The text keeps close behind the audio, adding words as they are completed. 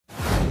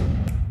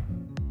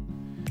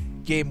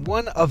Game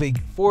 1 of a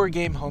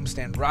 4-game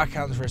homestand,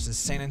 RockHounds versus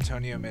San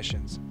Antonio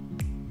Missions.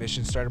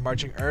 Missions started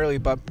marching early,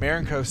 but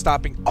Marinko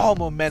stopping all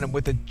momentum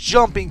with a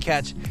jumping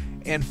catch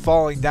and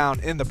falling down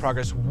in the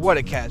progress. What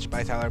a catch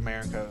by Tyler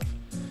Marinko.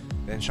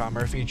 Then Sean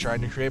Murphy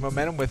tried to create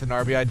momentum with an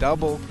RBI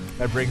double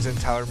that brings in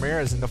Tyler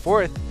Ramirez in the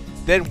 4th.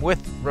 Then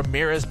with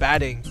Ramirez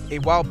batting, a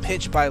wild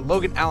pitch by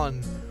Logan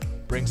Allen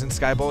brings in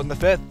Skybolt in the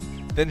 5th.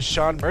 Then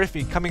Sean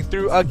Murphy coming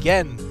through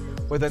again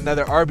with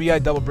another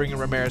RBI double bringing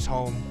Ramirez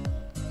home.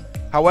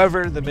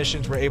 However, the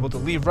Missions were able to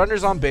leave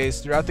runners on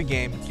base throughout the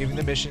game, giving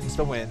the Missions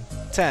the win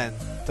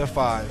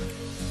 10-5.